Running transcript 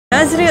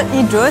Nazril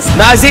Idrus.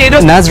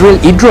 Nazril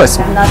Idrus.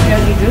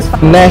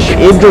 Nash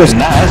Idrus.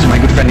 Nash, my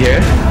good friend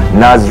here.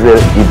 Nazril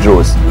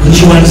Idrus. Would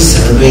you want to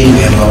celebrate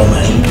you have a lot of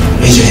money?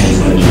 Raise your hand if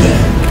you want to do that.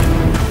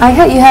 I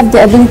heard you have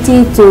the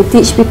ability to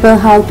teach people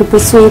how to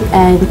persuade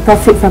and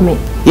profit from it.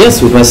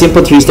 Yes, with my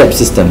simple 3-step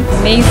system.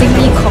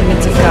 Amazingly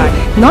committed guy.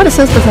 Not a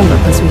salesperson, but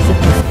persuasive.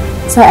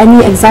 So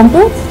any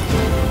examples?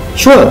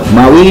 Sure,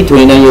 Maui,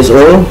 29 years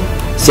old,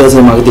 sales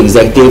and marketing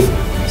executive,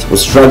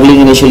 was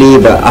struggling initially,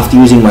 but after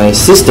using my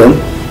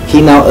system, he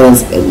now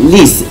earns at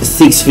least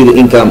 6-figure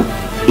income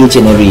each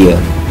and every year,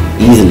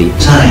 easily.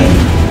 Time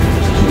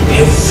to do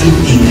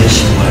everything that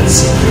she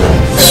wants in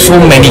life. So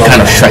many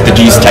kind of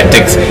strategies,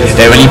 tactics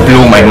that really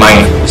blow my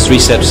mind. This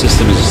 3-step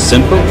system is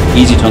simple,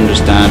 easy to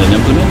understand and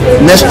implement.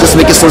 Nash just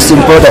make it so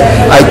simple that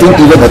I think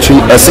even a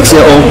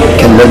 6-year-old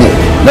can learn it.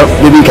 No,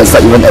 maybe you can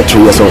start even at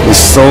 3 years old.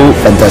 It's so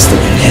fantastic.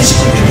 That's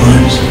what we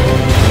want.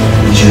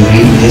 Would you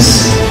read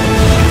this?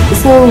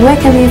 So where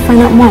can we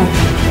find out more?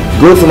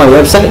 Go to my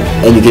website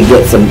and you can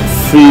get some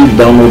free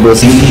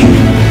downloadables. If you,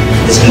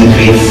 it's going to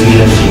create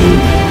freedom for you.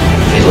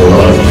 Get a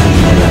lot of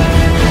money in life.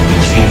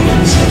 With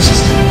 3-step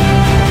system.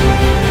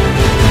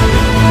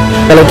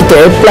 Kalau kita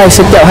apply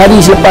setiap hari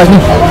selepas ni,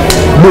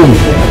 boom,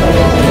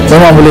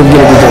 memang boleh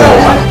gila-gila.